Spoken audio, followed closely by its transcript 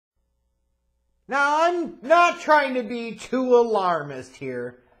Now, I'm not trying to be too alarmist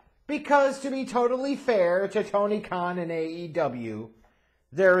here, because to be totally fair to Tony Khan and AEW,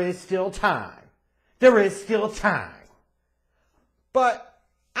 there is still time. There is still time. But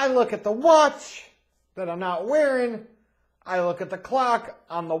I look at the watch that I'm not wearing, I look at the clock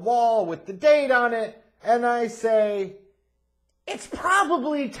on the wall with the date on it, and I say, it's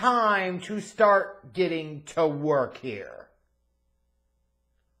probably time to start getting to work here.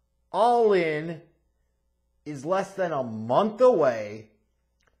 All In is less than a month away,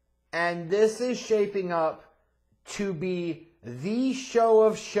 and this is shaping up to be the show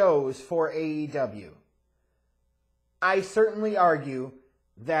of shows for AEW. I certainly argue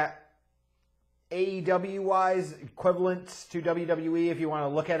that AEW-wise, equivalent to WWE, if you want to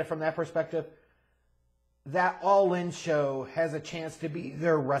look at it from that perspective, that All In show has a chance to be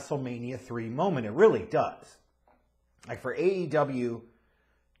their WrestleMania 3 moment. It really does. Like for AEW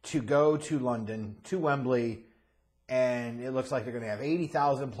to go to London, to Wembley, and it looks like they're going to have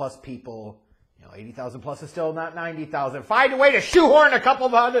 80,000 plus people. 80,000 plus is still not 90,000. Find a way to shoehorn a couple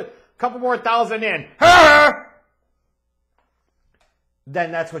more thousand in.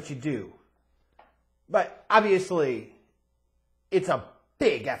 Then that's what you do. But obviously, it's a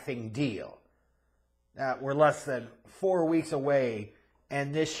big effing deal. We're less than 4 weeks away,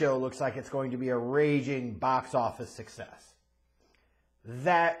 and this show looks like it's going to be a raging box office success.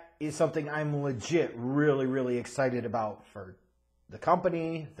 That is something I'm legit really, really excited about for the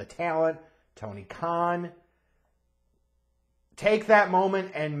company, the talent, Tony Khan. Take that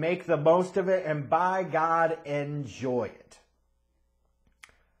moment and make the most of it, and by God, enjoy it.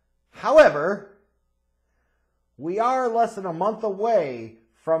 However, we are less than a month away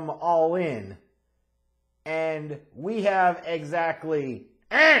from All In, and we have exactly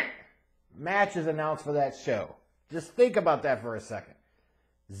matches announced for that show. Just think about that for a second.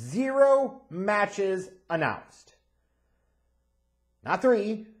 0 matches announced. Not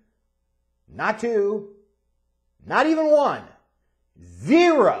 3, not 2, not even 1.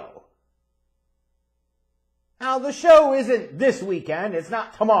 0. Now, the show isn't this weekend. It's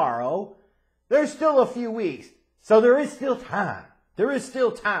not tomorrow. There's still a few weeks. So there is still time. There is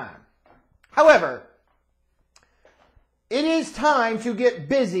still time. However, it is time to get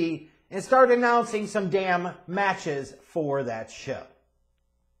busy and start announcing some damn matches for that show.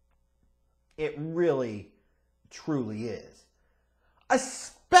 It really, truly is.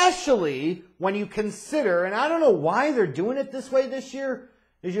 Especially when you consider, and I don't know why they're doing it this way this year,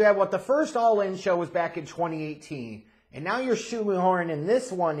 is you have the first All In show was back in 2018, and now you're shoehorning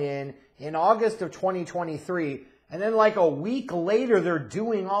this one in August of 2023, and then a week later they're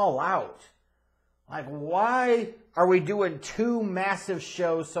doing All Out. Why are we doing 2 massive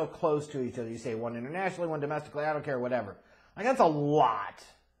shows so close to each other? You say one internationally, one domestically, I don't care, whatever. That's a lot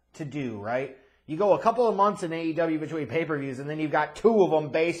to do, right? You go a couple of months in AEW between pay-per-views, and then you've got 2 of them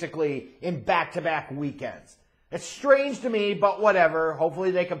basically in back-to-back weekends. It's strange to me, but whatever.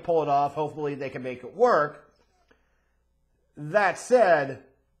 Hopefully they can pull it off. Hopefully they can make it work. That said,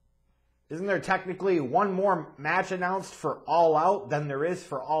 isn't there technically one more match announced for All Out than there is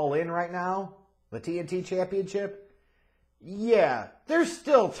for All In right now? The TNT Championship? Yeah, there's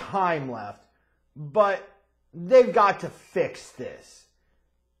still time left, but they've got to fix this.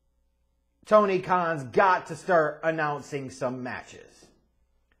 Tony Khan's got to start announcing some matches.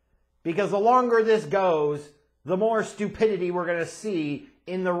 Because the longer this goes, the more stupidity we're going to see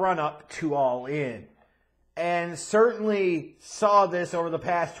in the run-up to All In. And certainly saw this over the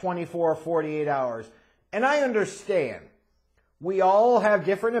past 24 or 48 hours. And I understand. We all have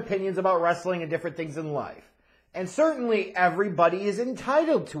different opinions about wrestling and different things in life. And certainly everybody is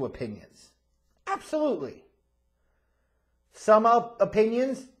entitled to opinions. Absolutely. Some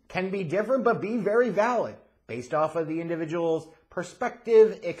opinions can be different but be very valid based off of the individual's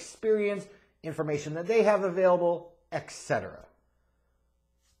perspective, experience, information that they have available, etc.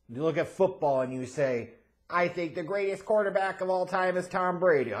 You look at football and you say, I think the greatest quarterback of all time is Tom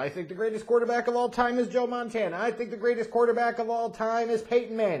Brady. I think the greatest quarterback of all time is Joe Montana. I think the greatest quarterback of all time is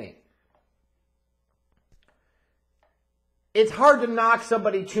Peyton Manning. It's hard to knock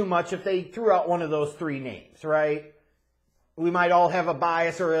somebody too much if they threw out one of those 3 names, right? We might all have a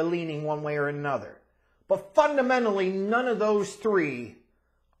bias or a leaning one way or another. But fundamentally, none of those 3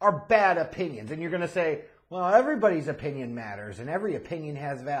 are bad opinions. And you're going to say, well, everybody's opinion matters and every opinion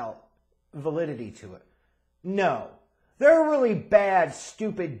has validity to it. No. They're really bad,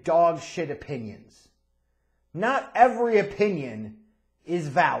 stupid, dog shit opinions. Not every opinion is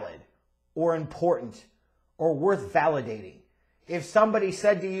valid or important or worth validating. If somebody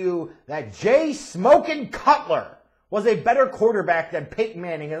said to you that Jay Smokin' Cutler was a better quarterback than Peyton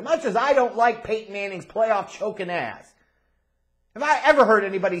Manning, as much as I don't like Peyton Manning's playoff choking ass. If I ever heard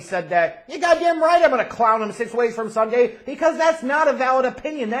anybody said that, you're goddamn right I'm going to clown him 6 ways from Sunday, because that's not a valid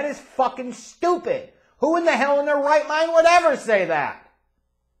opinion. That is fucking stupid. Who in the hell in their right mind would ever say that?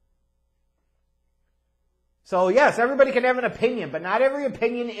 So yes, everybody can have an opinion, but not every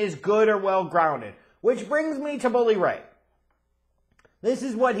opinion is good or well grounded. Which brings me to Bully Ray. This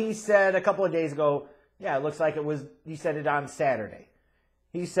is what he said a couple of days ago. Yeah, it looks like he said it on Saturday.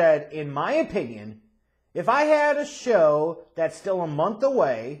 He said, in my opinion, if I had a show that's still a month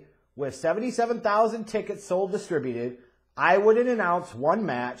away with 77,000 tickets sold distributed, I wouldn't announce one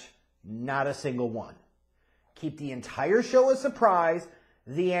match, not a single one. Keep the entire show a surprise.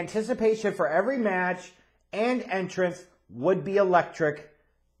 The anticipation for every match and entrance would be electric.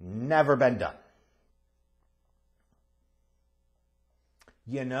 Never been done.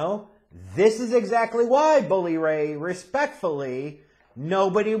 You know, this is exactly why, Bully Ray, respectfully,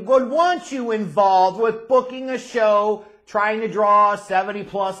 nobody would want you involved with booking a show trying to draw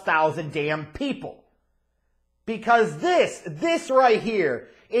 70+ thousand damn people. Because this right here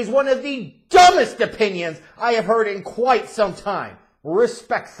is one of the dumbest opinions I have heard in quite some time.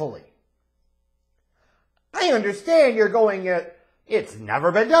 Respectfully. I understand you're going, it's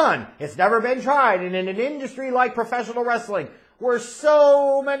never been done. It's never been tried. And in an industry like professional wrestling, where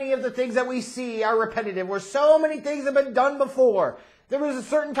so many of the things that we see are repetitive, where so many things have been done before, there is a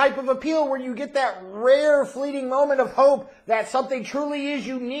certain type of appeal where you get that rare fleeting moment of hope that something truly is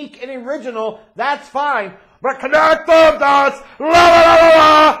unique and original. That's fine. But connect the dots. La, la, la,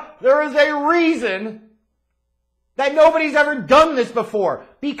 la. There is a reason that nobody's ever done this before.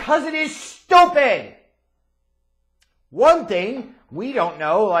 Because it is stupid. One thing, we don't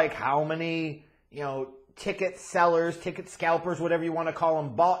know, like how many, ticket sellers, ticket scalpers, whatever you want to call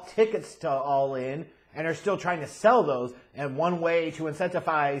them, bought tickets to All In and are still trying to sell those. And one way to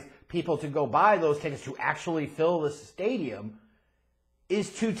incentivize people to go buy those tickets to actually fill the stadium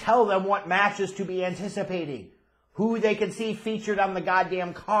is to tell them what matches to be anticipating, who they can see featured on the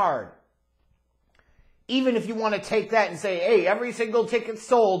goddamn card. Even if you want to take that and say, hey, every single ticket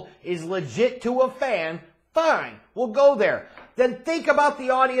sold is legit to a fan, fine, we'll go there. Then think about the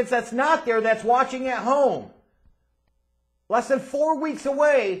audience that's not there, that's watching at home. Less than 4 weeks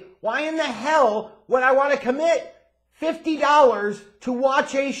away, why in the hell would I want to commit $50 to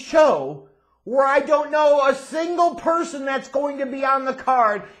watch a show where I don't know a single person that's going to be on the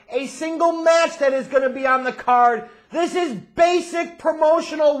card, a single match that is going to be on the card? This is basic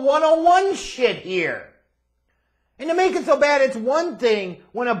promotional 101 shit here. And to make it so bad, it's one thing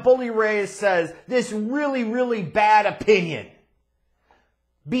when a Bully Ray says this really, really bad opinion.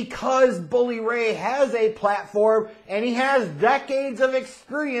 Because Bully Ray has a platform and he has decades of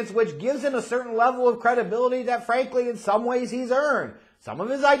experience, which gives him a certain level of credibility that, frankly, in some ways he's earned. Some of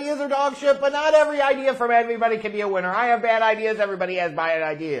his ideas are dog shit, but not every idea from everybody can be a winner. I have bad ideas, everybody has bad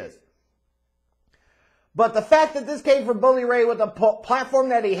ideas. But the fact that this came from Bully Ray with the platform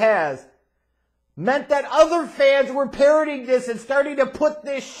that he has meant that other fans were parroting this and starting to put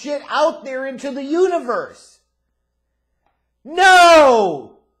this shit out there into the universe.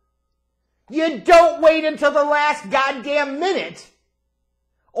 No! You don't wait until the last goddamn minute,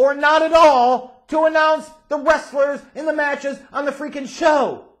 or not at all, to announce the wrestlers in the matches on the freaking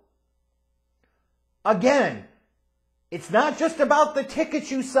show. Again, it's not just about the tickets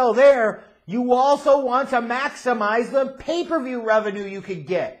you sell there. You also want to maximize the pay-per-view revenue you could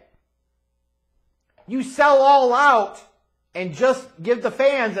get. You sell all out and just give the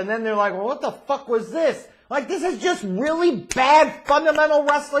fans, and then they're like, well, what the fuck was this? Like, this is just really bad fundamental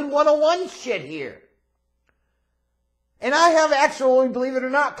wrestling 101 shit here. And I have actually, believe it or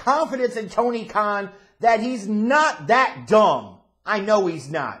not, confidence in Tony Khan that he's not that dumb. I know he's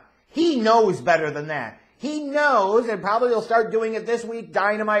not. He knows better than that. He knows, and probably he'll start doing it this week,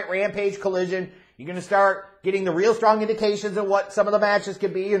 Dynamite, Rampage, Collision. You're going to start getting the real strong indications of what some of the matches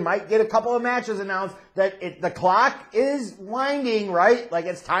could be, and might get a couple of matches announced that the clock is winding, right? Like,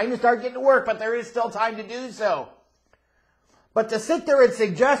 it's time to start getting to work, but there is still time to do so. But to sit there and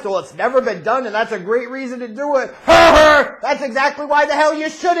suggest, well, it's never been done, and that's a great reason to do it, that's exactly why the hell you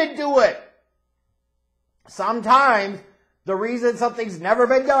shouldn't do it. Sometimes the reason something's never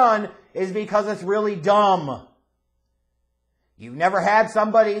been done is because it's really dumb. You've never had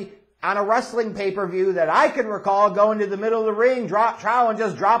somebody on a wrestling pay-per-view that I can recall go into the middle of the ring, drop trowel, and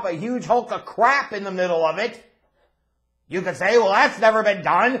just drop a huge hulk of crap in the middle of it. You could say, well, that's never been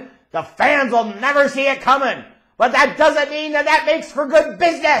done. The fans will never see it coming. But that doesn't mean that makes for good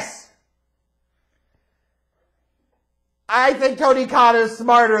business. I think Tony Khan is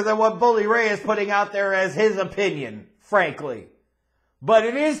smarter than what Bully Ray is putting out there as his opinion, frankly. But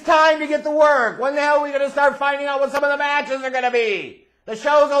it is time to get to work. When the hell are we going to start finding out what some of the matches are going to be? The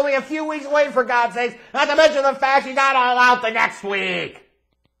show's only a few weeks away, for God's sakes. Not to mention the fact you got All Out the next week.